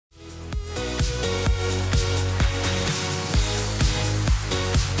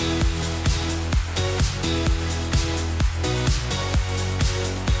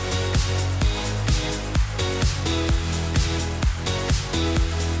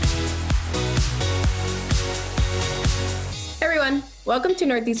Welcome to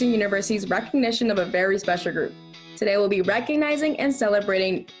Northeastern University's recognition of a very special group. Today we'll be recognizing and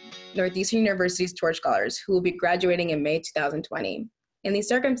celebrating Northeastern University's Torch Scholars, who will be graduating in May 2020. In these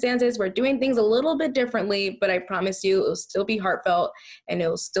circumstances, we're doing things a little bit differently, but I promise you it'll still be heartfelt and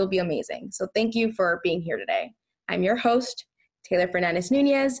it'll still be amazing. So thank you for being here today. I'm your host, Taylor Fernandez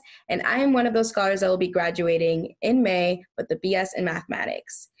Nunez, and I am one of those scholars that will be graduating in May with the BS in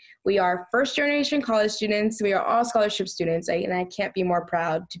Mathematics. We are first-generation college students. We are all scholarship students, and I can't be more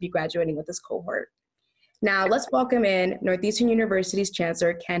proud to be graduating with this cohort. Now, let's welcome in Northeastern University's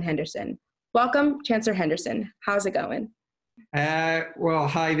Chancellor, Ken Henderson. Welcome, Chancellor Henderson. How's it going? Well,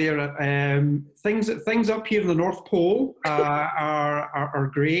 hi there. Things up here in the North Pole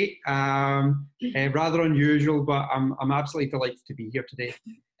are great. Rather unusual, but I'm absolutely delighted to be here today.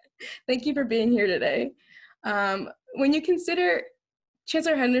 Thank you for being here today. When you consider,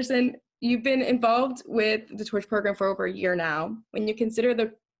 Chancellor Henderson, you've been involved with the Torch program for over a year now. When you consider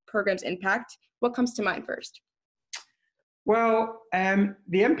the program's impact, what comes to mind first? Well,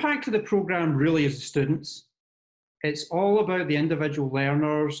 the impact of the program really is the students. It's all about the individual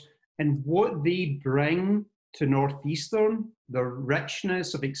learners and what they bring to Northeastern, their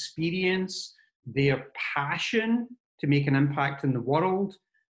richness of experience, their passion to make an impact in the world.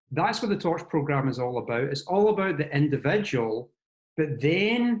 That's what the Torch program is all about. It's all about the individual, but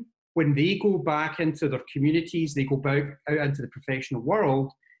then when they go back into their communities, they go back out into the professional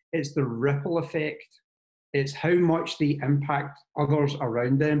world, it's the ripple effect. It's how much they impact others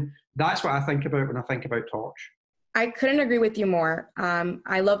around them. That's what I think about when I think about Torch. I couldn't agree with you more.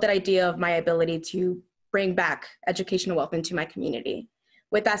 I love that idea of my ability to bring back educational wealth into my community.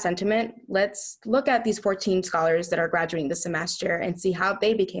 With that sentiment, let's look at these 14 scholars that are graduating this semester and see how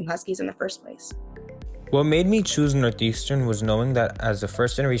they became Huskies in the first place. What made me choose Northeastern was knowing that as a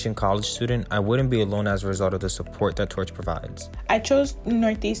first-generation college student, I wouldn't be alone as a result of the support that Torch provides. I chose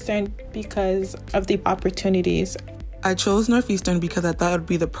Northeastern because of the opportunities. I chose Northeastern because I thought it would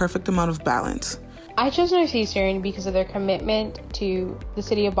be the perfect amount of balance. I chose Northeastern because of their commitment to the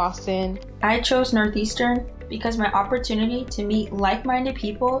city of Boston. I chose Northeastern because my opportunity to meet like-minded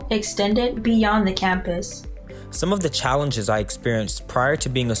people extended beyond the campus. Some of the challenges I experienced prior to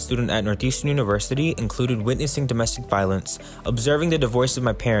being a student at Northeastern University included witnessing domestic violence, observing the divorce of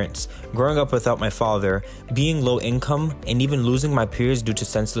my parents, growing up without my father, being low income, and even losing my peers due to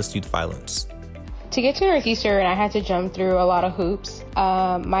senseless youth violence. To get to Northeastern, I had to jump through a lot of hoops.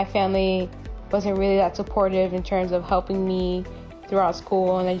 My family wasn't really that supportive in terms of helping me throughout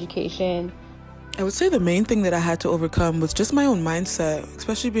school and education. I would say the main thing that I had to overcome was just my own mindset.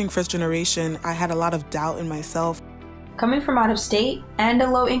 Especially being first generation, I had a lot of doubt in myself. Coming from out of state and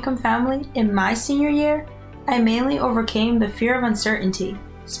a low-income family in my senior year, I mainly overcame the fear of uncertainty,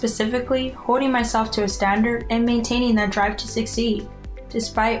 specifically holding myself to a standard and maintaining that drive to succeed,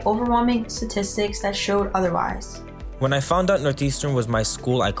 despite overwhelming statistics that showed otherwise. When I found out Northeastern was my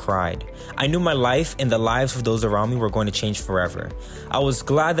school, I cried. I knew my life and the lives of those around me were going to change forever. I was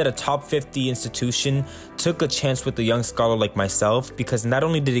glad that a top 50 institution took a chance with a young scholar like myself, because not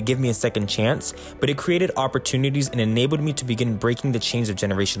only did it give me a second chance, but it created opportunities and enabled me to begin breaking the chains of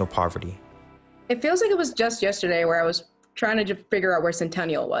generational poverty. It feels like it was just yesterday where I was trying to just figure out where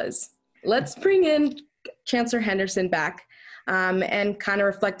Centennial was. Let's bring in Chancellor Henderson back and kind of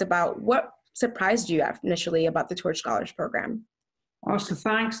reflect about what surprised you initially about the Torch Scholars program? So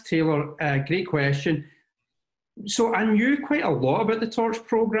thanks, Taylor. Great question. So I knew quite a lot about the Torch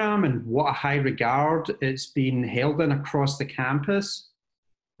program and what a high regard it's been held in across the campus.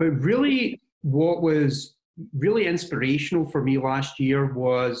 But really, what was really inspirational for me last year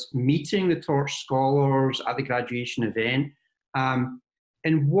was meeting the Torch Scholars at the graduation event.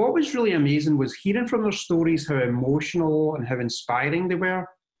 And what was really amazing was hearing from their stories how emotional and how inspiring they were.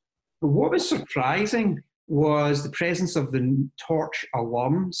 But what was surprising was the presence of the Torch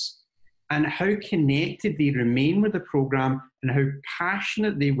alums and how connected they remain with the program and how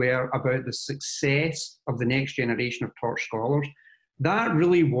passionate they were about the success of the next generation of Torch scholars. That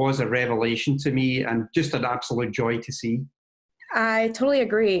really was a revelation to me and just an absolute joy to see. I totally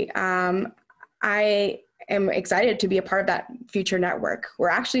agree. I am excited to be a part of that future network. We're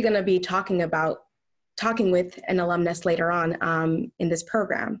actually going to be talking with an alumnus later on in this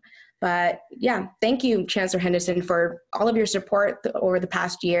program. But yeah, thank you, Chancellor Henderson, for all of your support over the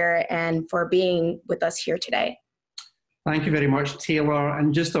past year and for being with us here today. Thank you very much, Taylor.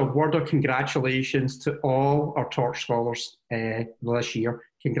 And just a word of congratulations to all our Torch scholars this year.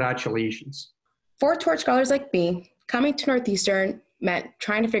 Congratulations. For Torch scholars like me, coming to Northeastern meant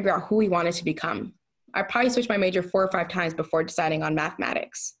trying to figure out who we wanted to become. I probably switched my major 4 or 5 times before deciding on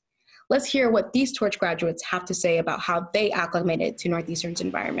mathematics. Let's hear what these Torch graduates have to say about how they acclimated to Northeastern's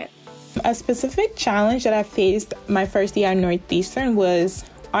environment. A specific challenge that I faced my first year at Northeastern was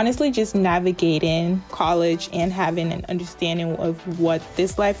honestly just navigating college and having an understanding of what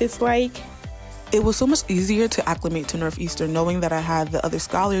this life is like. It was so much easier to acclimate to Northeastern knowing that I had the other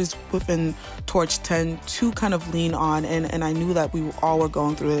scholars within Torch 10 to kind of lean on, and I knew that we all were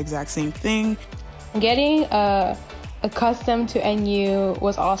going through the exact same thing. Getting accustomed to NU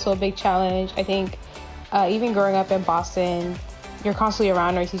was also a big challenge. I think even growing up in Boston, you're constantly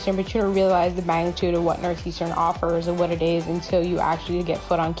around Northeastern, but you don't realize the magnitude of what Northeastern offers and what it is until you actually get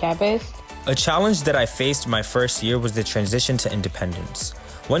foot on campus. A challenge that I faced my first year was the transition to independence.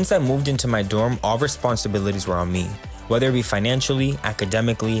 Once I moved into my dorm, all responsibilities were on me, whether it be financially,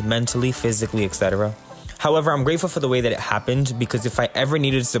 academically, mentally, physically, etc. However, I'm grateful for the way that it happened because if I ever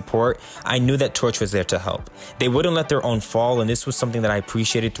needed support, I knew that Torch was there to help. They wouldn't let their own fall, and this was something that I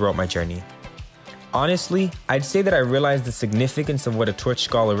appreciated throughout my journey. Honestly, I'd say that I realized the significance of what a Torch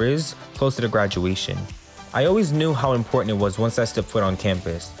Scholar is closer to graduation. I always knew how important it was once I stepped foot on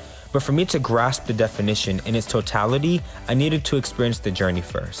campus, but for me to grasp the definition in its totality, I needed to experience the journey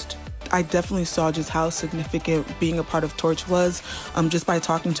first. I definitely saw just how significant being a part of Torch was, just by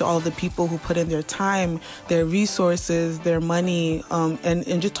talking to all of the people who put in their time, their resources, their money,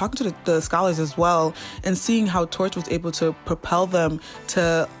 and just talking to the scholars as well, and seeing how Torch was able to propel them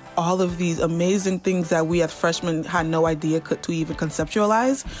to all of these amazing things that we as freshmen had no idea to even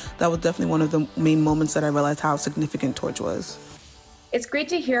conceptualize. That was definitely one of the main moments that I realized how significant Torch was. It's great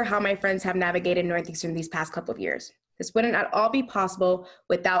to hear how my friends have navigated Northeastern these past couple of years. This wouldn't at all be possible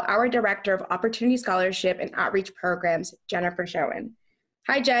without our Director of Opportunity Scholarship and Outreach Programs, Jennifer Schoen.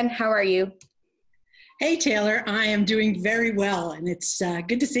 Hi, Jen. How are you? Hey, Taylor. I am doing very well, and it's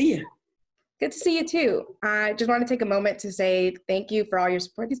good to see you. Good to see you, too. I just want to take a moment to say thank you for all your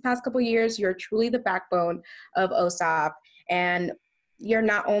support these past couple of years. You're truly the backbone of OSOP, and you're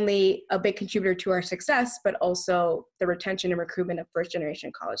not only a big contributor to our success, but also the retention and recruitment of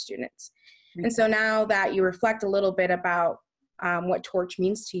first-generation college students. And so now that you reflect a little bit about what Torch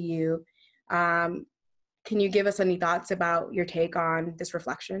means to you, can you give us any thoughts about your take on this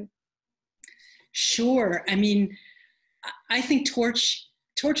reflection? Sure. I mean, I think Torch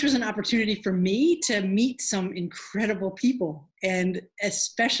was an opportunity for me to meet some incredible people, and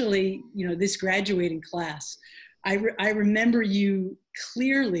especially, this graduating class. I remember you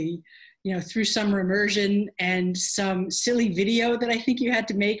clearly, through summer immersion and some silly video that I think you had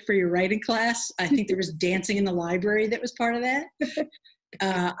to make for your writing class. I think there was dancing in the library that was part of that.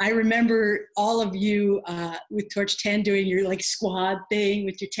 I remember all of you with Torch 10 doing your squad thing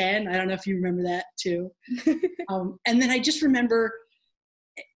with your 10. I don't know if you remember that too. And then I just remember,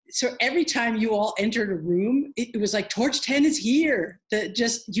 so every time you all entered a room, it was like Torch 10 is here.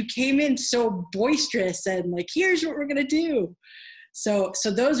 You came in so boisterous and here's what we're gonna do. So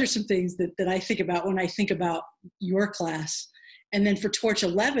those are some things that I think about when I think about your class. And then for Torch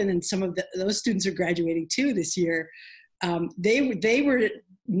 11, and some of those students are graduating too this year, they were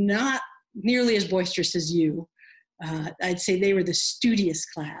not nearly as boisterous as you. I'd say they were the studious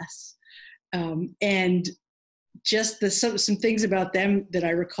class. And just some things about them that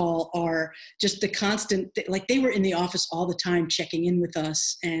I recall are just the constant, they were in the office all the time checking in with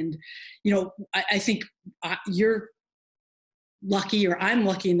us. And, I think you're lucky, or I'm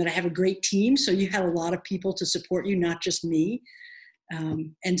lucky in that I have a great team. So you had a lot of people to support you, not just me.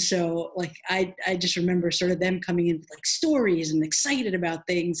 And so I just remember sort of them coming in with stories and excited about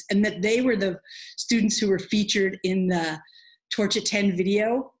things, and that they were the students who were featured in the Torch at 10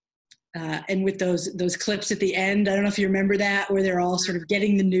 video. And with those clips at the end, I don't know if you remember that, where they're all sort of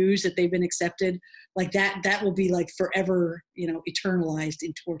getting the news that they've been accepted, that will be forever, eternalized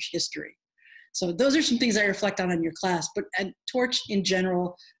in Torch history. So those are some things I reflect on your class. But at Torch in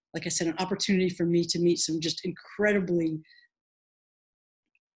general, like I said, an opportunity for me to meet some just incredibly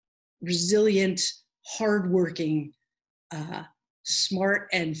resilient, hardworking, smart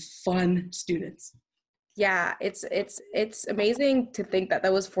and fun students. Yeah, it's amazing to think that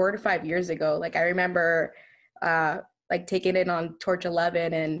was 4 to 5 years ago. I remember taking it on Torch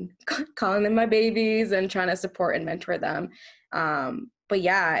 11 and calling them my babies and trying to support and mentor them. But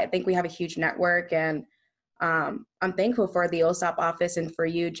yeah, I think we have a huge network, and I'm thankful for the OSOP office and for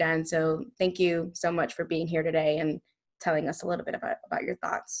you, Jen. So thank you so much for being here today and telling us a little bit about your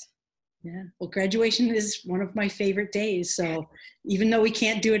thoughts. Yeah, well, graduation is one of my favorite days. So even though we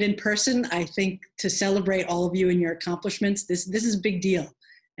can't do it in person, I think to celebrate all of you and your accomplishments, this is a big deal.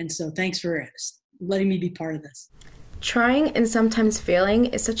 And so thanks for letting me be part of this. Trying and sometimes failing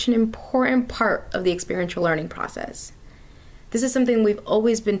is such an important part of the experiential learning process. This is something we've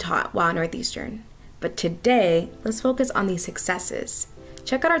always been taught while at Northeastern. But today, let's focus on the successes.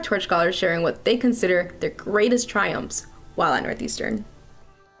 Check out our Torch Scholars sharing what they consider their greatest triumphs while at Northeastern.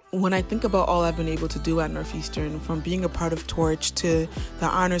 When I think about all I've been able to do at Northeastern, from being a part of Torch to the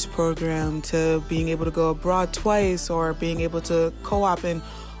honors program to being able to go abroad twice or being able to co-op in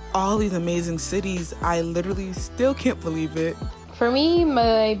all these amazing cities, I literally still can't believe it. For me,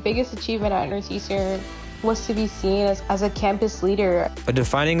 my biggest achievement at Northeastern was to be seen as a campus leader. A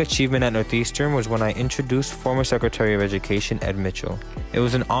defining achievement at Northeastern was when I introduced former Secretary of Education Ed Mitchell. It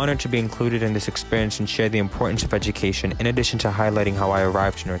was an honor to be included in this experience and share the importance of education, in addition to highlighting how I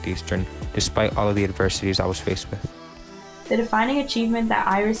arrived to Northeastern, despite all of the adversities I was faced with. The defining achievement that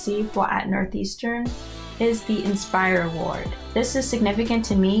I received while at Northeastern is the Inspire Award. This is significant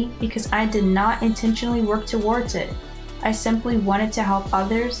to me because I did not intentionally work towards it. I simply wanted to help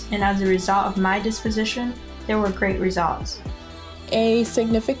others, and as a result of my disposition, there were great results. A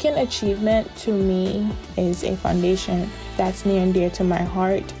significant achievement to me is a foundation that's near and dear to my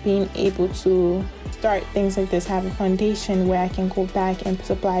heart. Being able to start things like this, have a foundation where I can go back and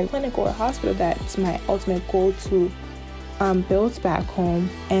supply a clinic or a hospital, that's my ultimate goal to build back home.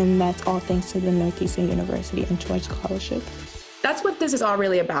 And that's all thanks to the Northeastern University and Torch Scholarship. That's what this is all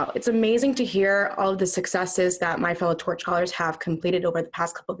really about. It's amazing to hear all of the successes that my fellow Torch Scholars have completed over the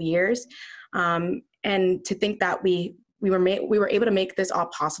past couple of years. And to think that we were able to make this all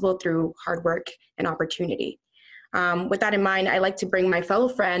possible through hard work and opportunity. With that in mind, I'd like to bring my fellow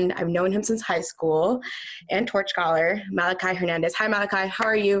friend, I've known him since high school, and Torch Scholar, Malachi Hernandez. Hi, Malachi, how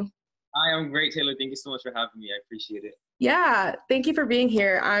are you? Hi, I'm great, Taylor. Thank you so much for having me. I appreciate it. Yeah, thank you for being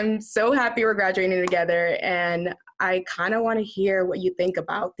here. I'm so happy we're graduating together, and I kind of want to hear what you think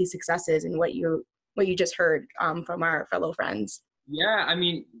about these successes and what you just heard from our fellow friends. Yeah, I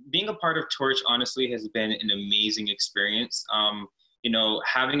mean, being a part of Torch honestly has been an amazing experience.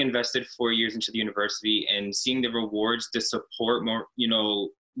 Having invested 4 years into the university and seeing the rewards, the support, more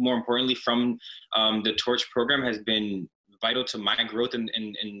importantly from the Torch program has been vital to my growth and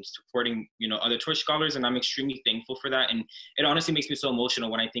supporting, other Torch Scholars. And I'm extremely thankful for that. And it honestly makes me so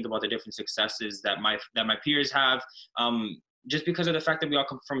emotional when I think about the different successes that my peers have, just because of the fact that we all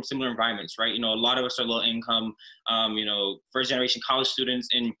come from similar environments, right? A lot of us are low income, first generation college students.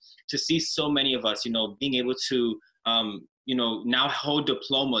 And to see so many of us, being able to, now hold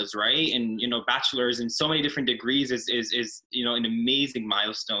diplomas, right? And, bachelors and so many different degrees is an amazing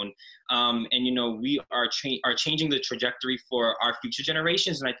milestone. We are changing the trajectory for our future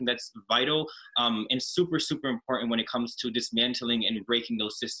generations. And I think that's vital and super, super important when it comes to dismantling and breaking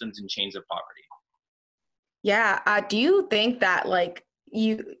those systems and chains of poverty. Yeah. Do you think that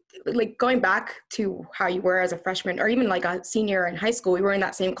going back to how you were as a freshman or even like a senior in high school, we were in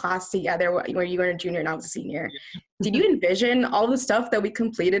that same class together where you were a junior and I was a senior. Did you envision all the stuff that we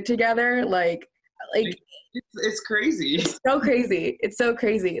completed together? It's crazy. It's so crazy. It's so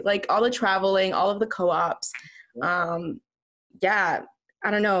crazy. Like all the traveling, all of the co-ops. I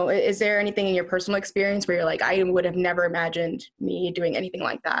don't know. Is there anything in your personal experience where you're like, I would have never imagined me doing anything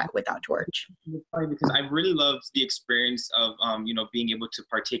like that without Torch? It's funny because I really loved the experience of, being able to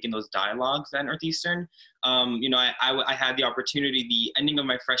partake in those dialogues at Northeastern. I had the opportunity, the ending of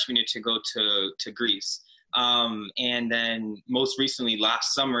my freshman year, to go to Greece. And then most recently,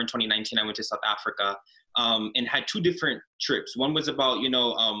 last summer in 2019, I went to South Africa. And had two different trips. One was about,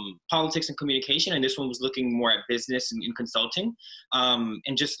 politics and communication, and this one was looking more at business and consulting,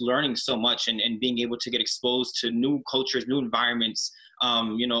 and just learning so much and being able to get exposed to new cultures, new environments,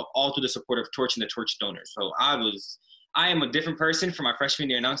 all through the support of Torch and the Torch donors. So I am a different person from my freshman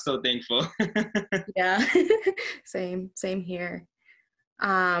year, and I'm so thankful. Yeah, same here.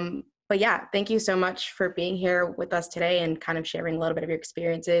 But yeah, thank you so much for being here with us today and kind of sharing a little bit of your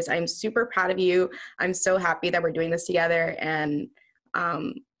experiences. I'm super proud of you. I'm so happy that we're doing this together. And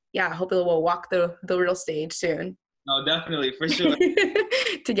hopefully we'll walk the real stage soon. No, definitely, for sure.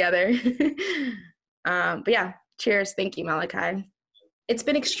 Together. But yeah, cheers. Thank you, Malachi. It's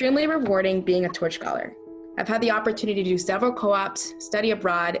been extremely rewarding being a Torch Scholar. I've had the opportunity to do several co-ops, study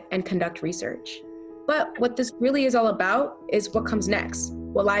abroad, and conduct research. But what this really is all about is what comes next.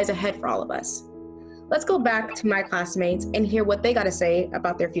 What lies ahead for all of us. Let's go back to my classmates and hear what they got to say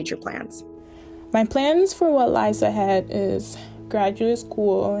about their future plans. My plans for what lies ahead is graduate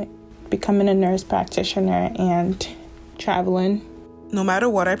school, becoming a nurse practitioner, and traveling. No matter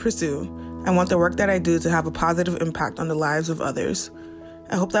what I pursue, I want the work that I do to have a positive impact on the lives of others.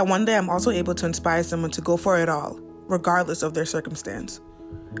 I hope that one day I'm also able to inspire someone to go for it all, regardless of their circumstance.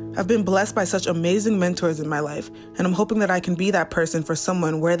 I've been blessed by such amazing mentors in my life, and I'm hoping that I can be that person for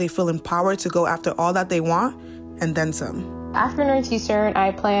someone where they feel empowered to go after all that they want and then some. After Northeastern,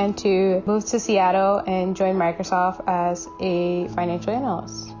 I plan to move to Seattle and join Microsoft as a financial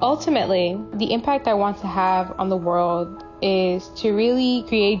analyst. Ultimately, the impact I want to have on the world is to really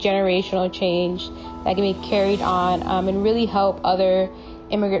create generational change that can be carried on and really help other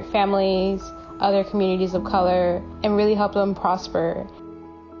immigrant families, other communities of color, and really help them prosper.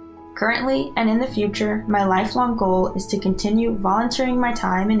 Currently and in the future, my lifelong goal is to continue volunteering my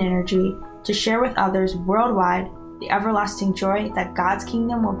time and energy to share with others worldwide the everlasting joy that God's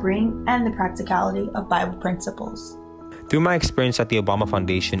kingdom will bring and the practicality of Bible principles. Through my experience at the Obama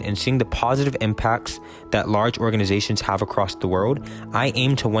Foundation and seeing the positive impacts that large organizations have across the world, I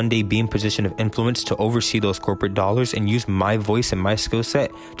aim to one day be in position of influence to oversee those corporate dollars and use my voice and my skill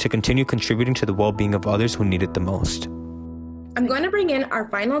set to continue contributing to the well-being of others who need it the most. I'm going to bring in our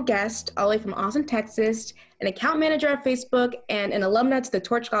final guest, all the way from Austin, Texas, an account manager at Facebook and an alumna to the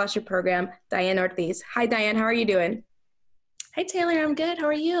Torch Scholarship Program, Diane Ortiz. Hi, Diane. How are you doing? Hi, Taylor. I'm good. How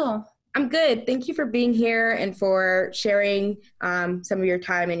are you? I'm good. Thank you for being here and for sharing some of your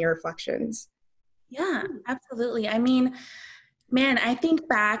time and your reflections. Yeah, absolutely. I mean, man, I think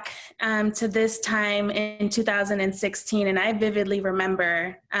back to this time in 2016, and I vividly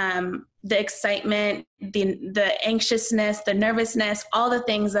remember the excitement, the anxiousness, the nervousness, all the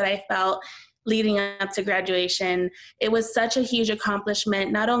things that I felt leading up to graduation. It was such a huge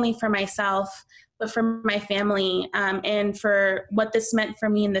accomplishment, not only for myself, but for my family and for what this meant for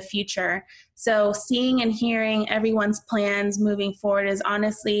me in the future. So seeing and hearing everyone's plans moving forward is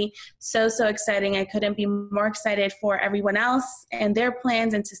honestly so exciting. I couldn't be more excited for everyone else and their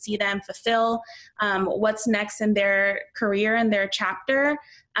plans and to see them fulfill what's next in their career and their chapter.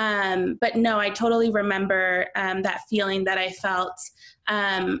 But no, I totally remember that feeling that I felt.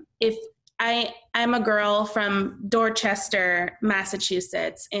 I'm a girl from Dorchester,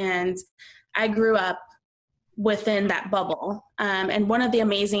 Massachusetts, and I grew up within that bubble. And one of the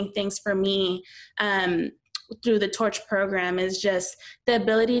amazing things for me through the Torch program is just the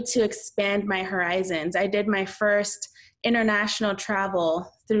ability to expand my horizons. I did my first international travel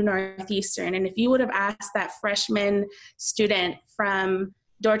through Northeastern. And if you would have asked that freshman student from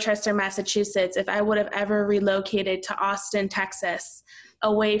Dorchester, Massachusetts, if I would have ever relocated to Austin, Texas,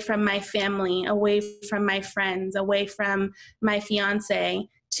 away from my family, away from my friends, away from my fiance,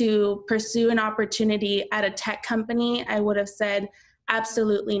 to pursue an opportunity at a tech company, I would have said,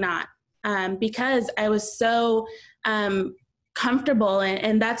 absolutely not. Because I was so comfortable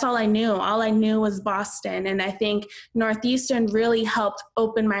and that's all I knew. All I knew was Boston. And I think Northeastern really helped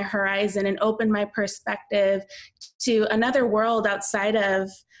open my horizon and open my perspective to another world outside of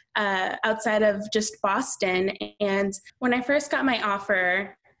just Boston. And when I first got my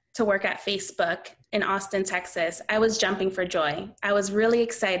offer to work at Facebook in Austin, Texas, I was jumping for joy. I was really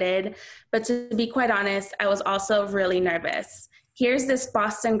excited, but to be quite honest, I was also really nervous. Here's this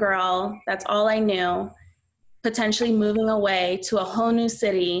Boston girl, that's all I knew, potentially moving away to a whole new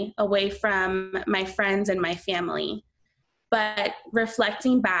city, away from my friends and my family. But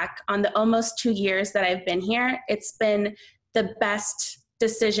reflecting back on the almost 2 years that I've been here, it's been the best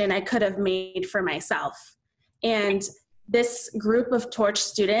decision I could have made for myself. And this group of Torch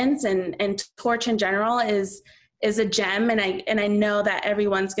students and Torch in general is a gem, and I know that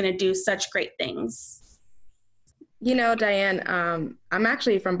everyone's going to do such great things. You know, Diane, I'm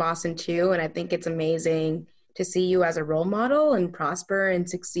actually from Boston too, and I think it's amazing to see you as a role model and prosper and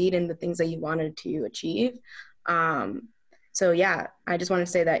succeed in the things that you wanted to achieve. So yeah, I just want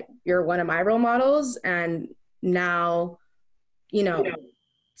to say that you're one of my role models, and now, you know,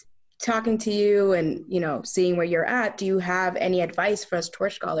 talking to you and, you know, seeing where you're at, do you have any advice for us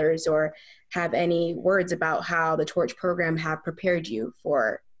Torch scholars or have any words about how the Torch program have prepared you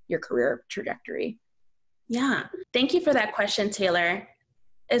for your career trajectory? Yeah, thank you for that question, Taylor.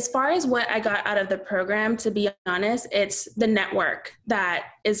 As far as what I got out of the program, to be honest, it's the network that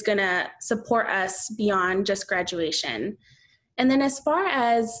is going to support us beyond just graduation. And then as far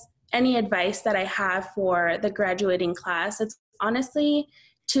as any advice that I have for the graduating class, it's honestly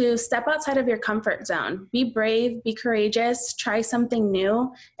to step outside of your comfort zone. Be brave, be courageous, try something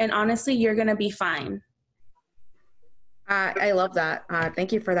new, and honestly, you're going to be fine. I love that.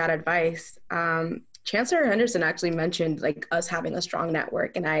 Thank you for that advice. Chancellor Henderson actually mentioned like us having a strong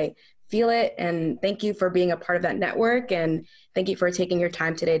network, and I feel it, and thank you for being a part of that network, and thank you for taking your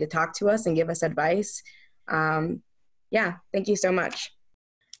time today to talk to us and give us advice. Yeah, thank you so much.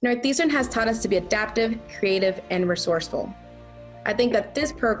 Northeastern has taught us to be adaptive, creative, and resourceful. I think that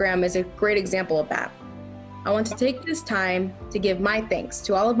this program is a great example of that. I want to take this time to give my thanks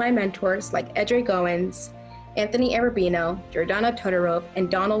to all of my mentors like Edric Owens, Anthony Arabino, Jordana Todorov,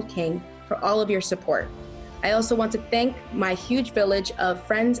 and Donald King for all of your support. I also want to thank my huge village of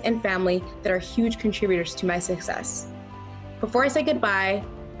friends and family that are huge contributors to my success. Before I say goodbye,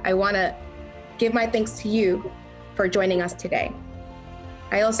 I want to give my thanks to you for joining us today.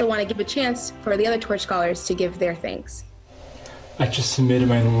 I also want to give a chance for the other Torch Scholars to give their thanks. I just submitted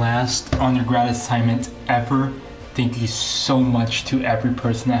my last undergrad assignment ever. Thank you so much to every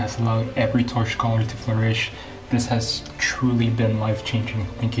person that has allowed every Torch Scholar to flourish. This has truly been life-changing.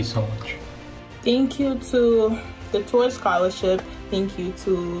 Thank you so much. Thank you to the Torch Scholarship. Thank you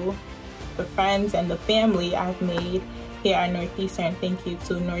to the friends and the family I've made here at Northeastern. Thank you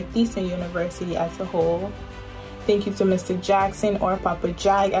to Northeastern University as a whole. Thank you to Mr. Jackson, or Papa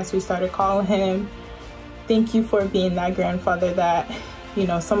Jag as we started calling him. Thank you for being that grandfather that,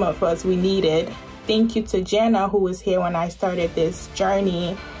 some of us we needed. Thank you to Jana, who was here when I started this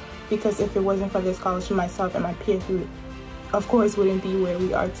journey, because if it wasn't for this scholarship, myself and my peers, we, of course, wouldn't be where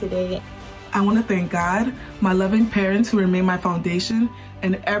we are today. I want to thank God, my loving parents who remain my foundation,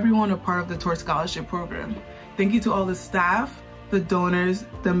 and everyone a part of the Torch Scholarship Program. Thank you to all the staff, the donors,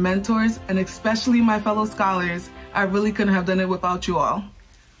 the mentors, and especially my fellow scholars. I really couldn't have done it without you all.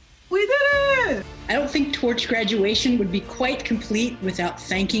 We did it! I don't think Torch graduation would be quite complete without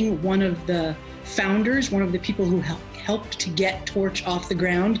thanking one of the founders, one of the people who helped to get Torch off the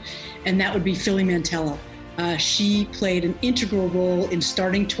ground, and that would be Philly Mantella. She played an integral role in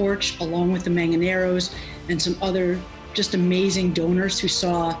starting Torch, along with the Manganeros and some other just amazing donors who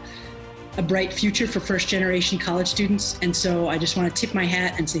saw a bright future for first-generation college students. And so I just want to tip my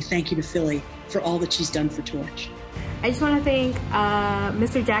hat and say thank you to Philly for all that she's done for Torch. I just want to thank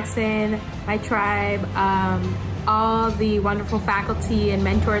Mr. Jackson, my tribe, all the wonderful faculty and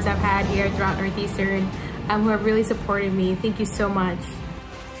mentors I've had here throughout Northeastern who have really supported me. Thank you so much.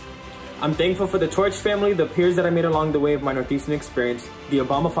 I'm thankful for the Torch family, the peers that I made along the way of my Northeastern experience, the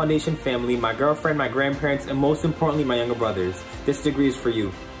Obama Foundation family, my girlfriend, my grandparents, and most importantly, my younger brothers. This degree is for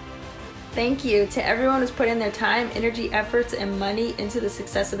you. Thank you to everyone who's put in their time, energy, efforts, and money into the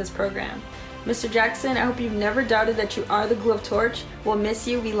success of this program. Mr. Jackson, I hope you've never doubted that you are the glue of Torch. We'll miss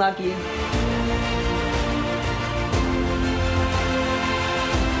you. We love you.